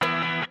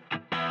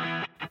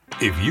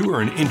If you are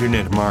an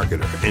internet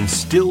marketer and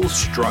still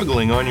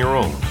struggling on your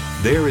own,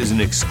 there is an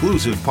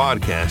exclusive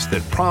podcast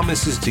that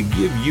promises to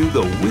give you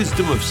the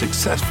wisdom of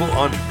successful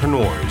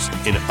entrepreneurs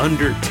in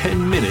under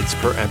 10 minutes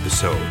per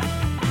episode.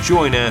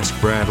 Join Ask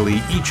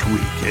Bradley each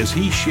week as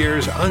he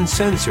shares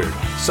uncensored,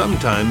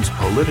 sometimes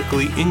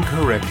politically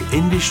incorrect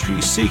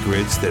industry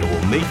secrets that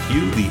will make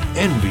you the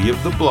envy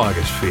of the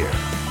blogosphere.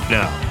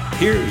 Now,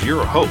 here's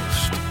your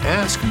host,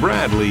 Ask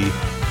Bradley,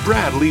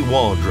 Bradley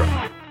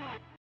Waldrop.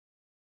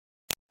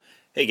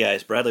 Hey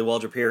guys, Bradley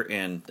Waldrop here,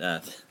 and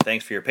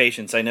thanks for your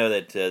patience. I know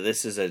that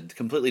this is a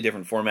completely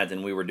different format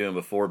than we were doing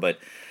before, but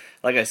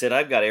like I said,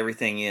 I've got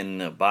everything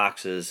in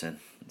boxes and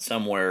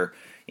somewhere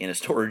in a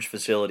storage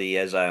facility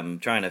as I'm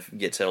trying to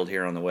get settled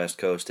here on the West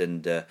Coast,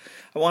 and I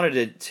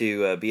wanted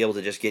to be able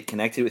to just get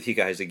connected with you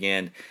guys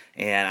again,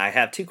 and I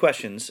have two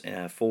questions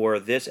for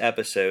this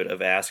episode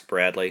of Ask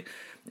Bradley,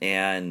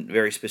 and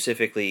very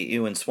specifically,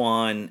 Ewan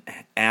Swan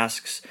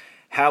asks,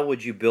 how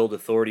would you build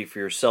authority for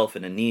yourself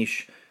in a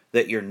niche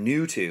that you're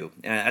new to?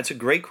 That's a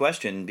great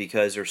question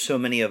because there's so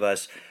many of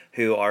us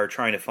who are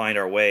trying to find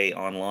our way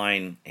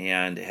online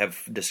and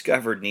have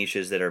discovered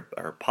niches that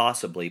are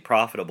possibly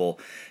profitable,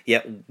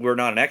 yet we're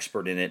not an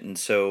expert in it, and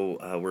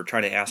so we're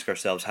trying to ask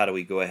ourselves, how do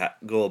we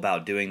go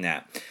about doing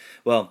that?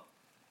 Well,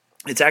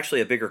 it's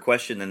actually a bigger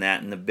question than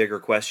that, and the bigger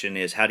question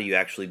is, how do you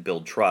actually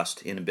build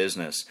trust in a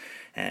business?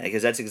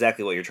 Because that's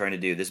exactly what you're trying to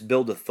do. This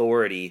build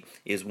authority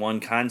is one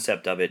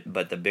concept of it,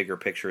 but the bigger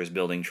picture is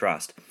building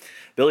trust.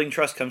 Building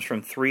trust comes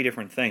from three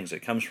different things.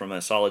 It comes from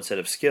a solid set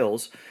of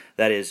skills,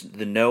 that is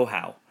the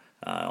know-how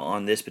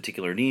on this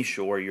particular niche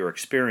or your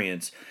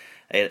experience.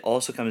 It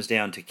also comes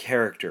down to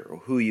character,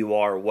 who you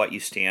are, what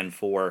you stand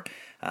for,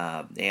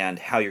 and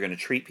how you're going to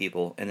treat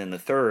people. And then the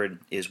third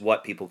is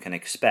what people can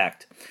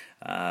expect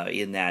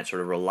in that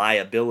sort of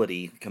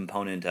reliability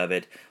component of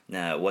it.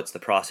 What's the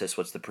process?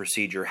 What's the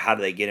procedure? How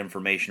do they get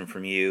information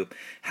from you?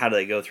 How do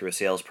they go through a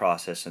sales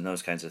process and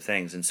those kinds of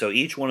things? And so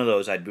each one of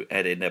those I'd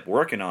end up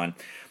working on,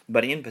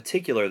 but in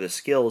particular the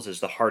skills is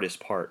the hardest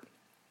part.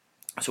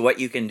 So what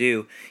you can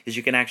do is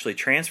you can actually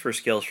transfer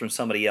skills from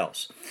somebody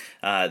else.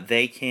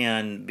 They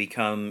can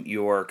become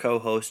your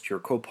co-host, your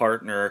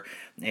co-partner,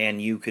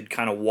 and you could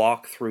kind of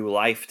walk through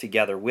life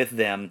together with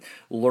them,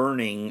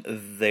 learning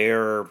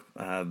their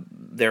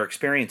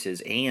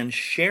experiences and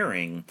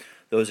sharing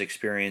those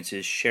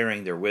experiences,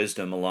 sharing their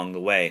wisdom along the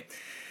way.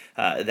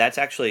 That's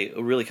actually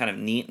really kind of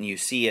neat, and you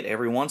see it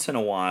every once in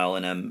a while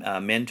in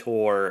a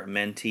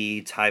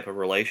mentor-mentee type of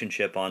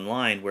relationship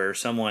online where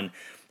someone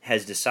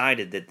has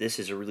decided that this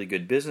is a really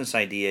good business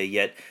idea,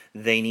 yet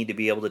they need to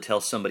be able to tell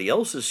somebody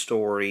else's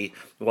story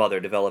while they're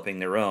developing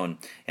their own.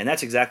 And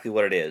that's exactly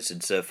what it is.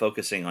 It's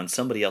focusing on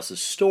somebody else's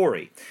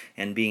story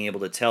and being able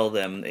to tell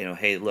them,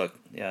 hey, look,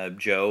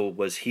 Joe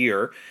was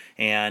here,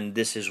 and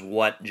this is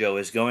what Joe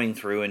is going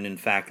through, and in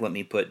fact, let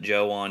me put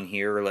Joe on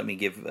here, or let me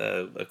give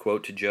a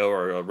quote to Joe,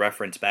 or a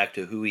reference back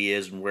to who he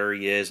is and where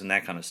he is, and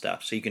that kind of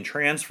stuff. So you can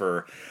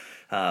transfer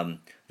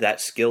that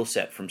skill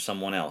set from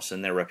someone else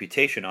and their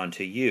reputation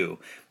onto you,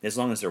 as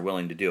long as they're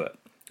willing to do it.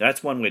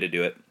 That's one way to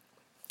do it.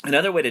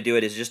 Another way to do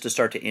it is just to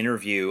start to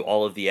interview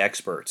all of the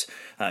experts.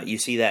 You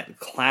see that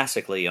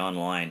classically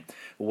online,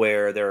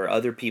 where there are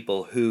other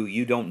people who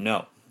you don't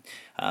know,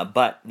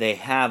 but they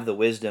have the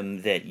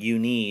wisdom that you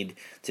need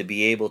to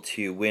be able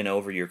to win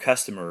over your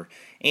customer,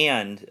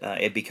 and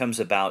it becomes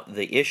about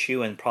the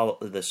issue and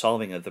the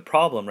solving of the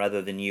problem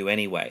rather than you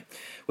anyway,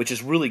 which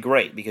is really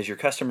great because your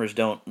customers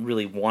don't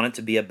really want it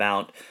to be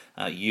about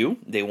you.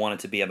 They want it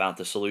to be about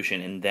the solution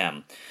in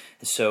them.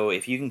 So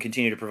if you can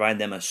continue to provide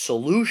them a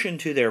solution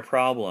to their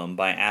problem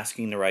by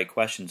asking the right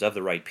questions of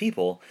the right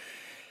people,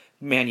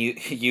 man,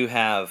 you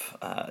have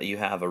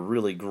a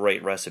really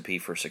great recipe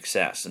for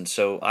success. And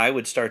so I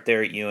would start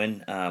there,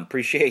 Ewan.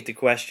 Appreciate the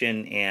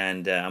question,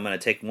 and I'm going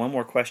to take one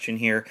more question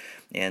here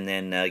and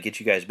then get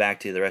you guys back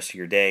to the rest of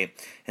your day.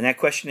 And that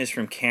question is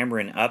from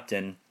Cameron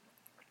Upton.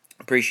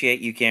 Appreciate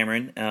you,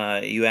 Cameron.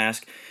 You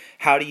ask,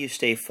 how do you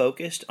stay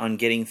focused on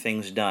getting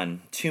things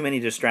done? Too many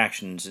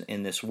distractions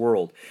in this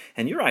world.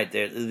 And you're right,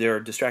 there are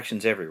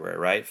distractions everywhere,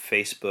 right?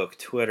 Facebook,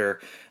 Twitter,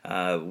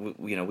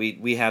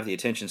 we have the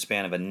attention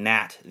span of a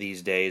gnat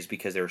these days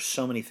because there are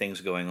so many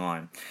things going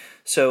on.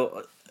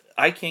 So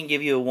I can't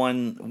give you a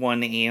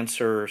one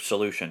answer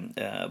solution,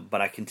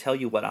 but I can tell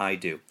you what I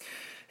do.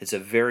 It's a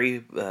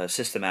very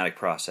systematic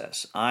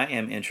process. I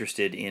am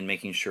interested in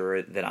making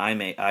sure that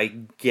I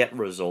get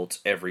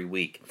results every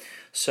week.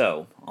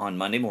 So on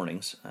Monday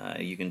mornings,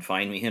 you can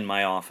find me in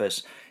my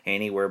office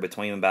anywhere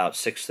between about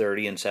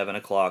 6:30 and 7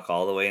 o'clock,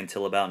 all the way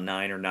until about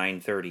 9 or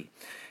 9:30.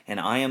 And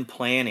I am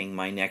planning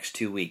my next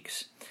 2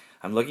 weeks.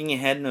 I'm looking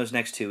ahead in those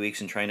next 2 weeks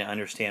and trying to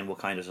understand what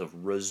kinds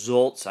of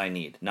results I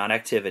need, not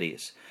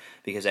activities,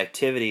 because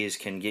activities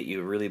can get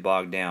you really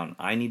bogged down.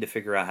 I need to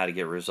figure out how to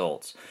get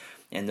results.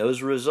 And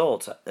those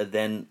results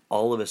then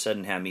all of a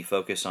sudden have me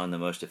focus on the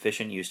most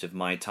efficient use of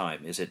my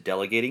time. Is it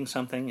delegating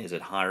something? Is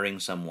it hiring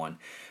someone?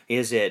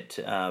 Is it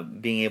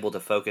being able to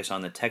focus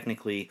on the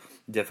technically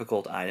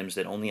difficult items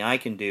that only I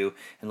can do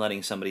and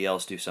letting somebody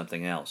else do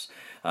something else?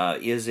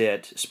 Is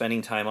it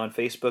spending time on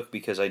Facebook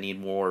because I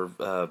need more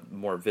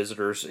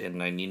visitors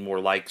and I need more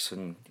likes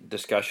and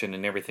discussion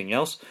and everything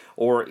else?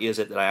 Or is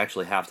it that I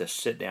actually have to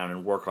sit down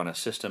and work on a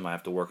system? I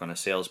have to work on a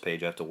sales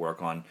page. I have to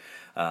work on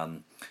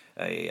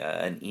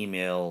an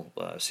email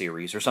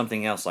series or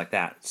something else like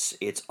that.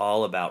 It's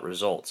all about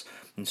results.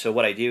 And so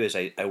what I do is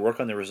I work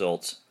on the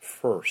results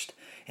first,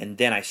 and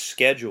then I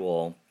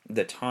schedule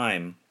the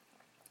time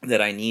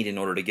that I need in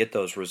order to get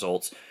those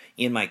results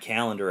in my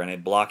calendar, and I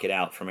block it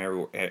out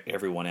from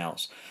everyone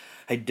else.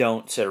 I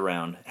don't sit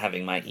around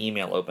having my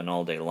email open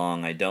all day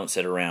long. I don't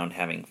sit around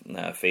having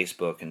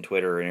Facebook and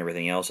Twitter and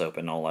everything else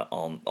open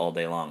all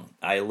day long.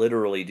 I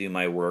literally do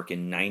my work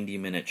in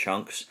 90-minute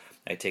chunks.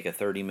 I take a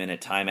 30-minute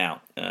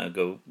timeout,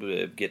 go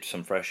get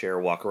some fresh air,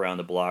 walk around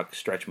the block,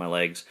 stretch my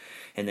legs,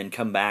 and then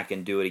come back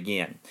and do it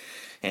again.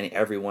 And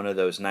every one of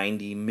those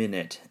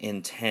 90-minute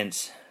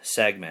intense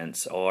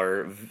segments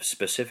are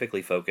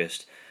specifically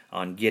focused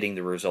on getting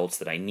the results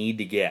that I need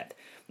to get.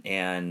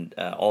 And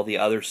all the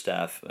other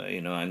stuff,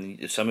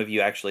 some of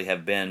you actually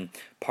have been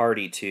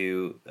party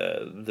to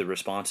the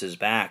responses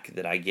back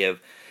that I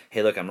give.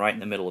 Hey, look, I'm right in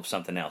the middle of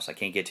something else. I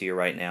can't get to you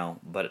right now,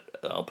 but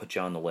I'll put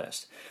you on the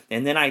list.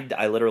 And then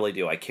I literally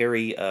do. I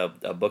carry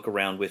a book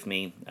around with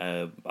me.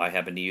 I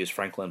happen to use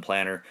Franklin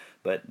Planner,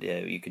 but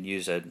you could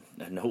use a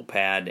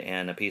notepad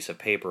and a piece of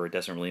paper. It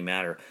doesn't really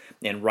matter.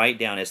 And write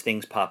down as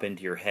things pop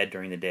into your head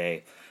during the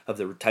day of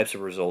the types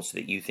of results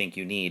that you think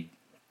you need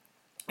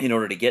in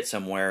order to get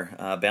somewhere.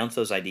 Bounce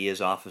those ideas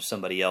off of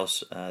somebody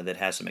else that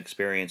has some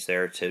experience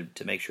there to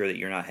make sure that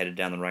you're not headed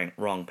down the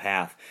wrong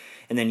path.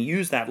 And then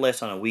use that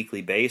list on a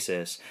weekly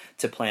basis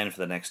to plan for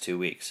the next 2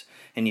 weeks.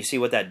 And you see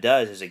what that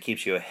does is it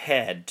keeps you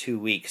ahead 2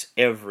 weeks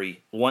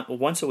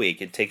once a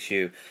week. It takes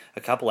you a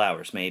couple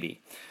hours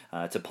maybe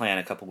to plan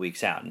a couple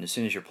weeks out. And as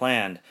soon as you're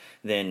planned,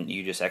 then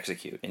you just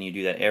execute. And you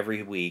do that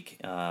every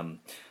week.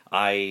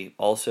 I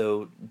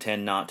also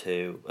tend not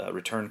to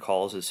return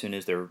calls as soon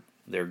as they're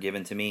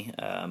given to me.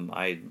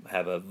 I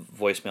have a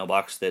voicemail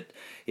box that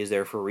is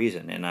there for a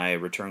reason, and I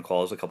return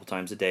calls a couple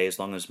times a day as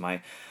long as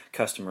my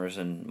customers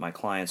and my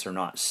clients are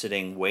not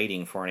sitting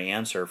waiting for an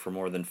answer for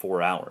more than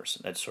 4 hours.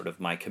 That's sort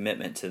of my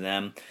commitment to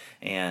them,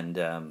 and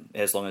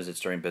as long as it's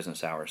during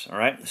business hours. All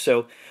right,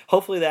 so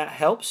hopefully that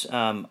helps.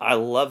 I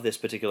love this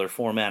particular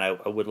format.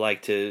 I would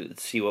like to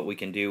see what we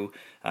can do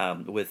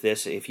with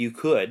this. If you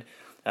could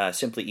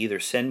simply either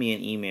send me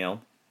an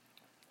email.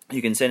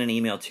 You can send an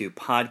email to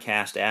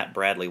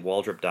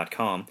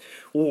podcast@bradleywaldrop.com,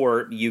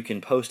 or you can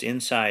post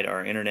inside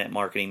our Internet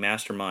Marketing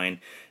Mastermind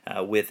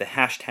with the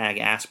hashtag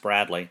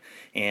 #AskBradley,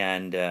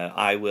 and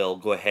I will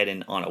go ahead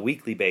and on a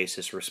weekly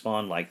basis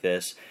respond like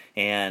this.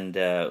 And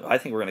I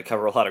think we're going to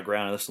cover a lot of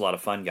ground, and this is a lot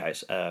of fun,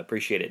 guys.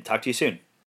 Appreciate it. Talk to you soon.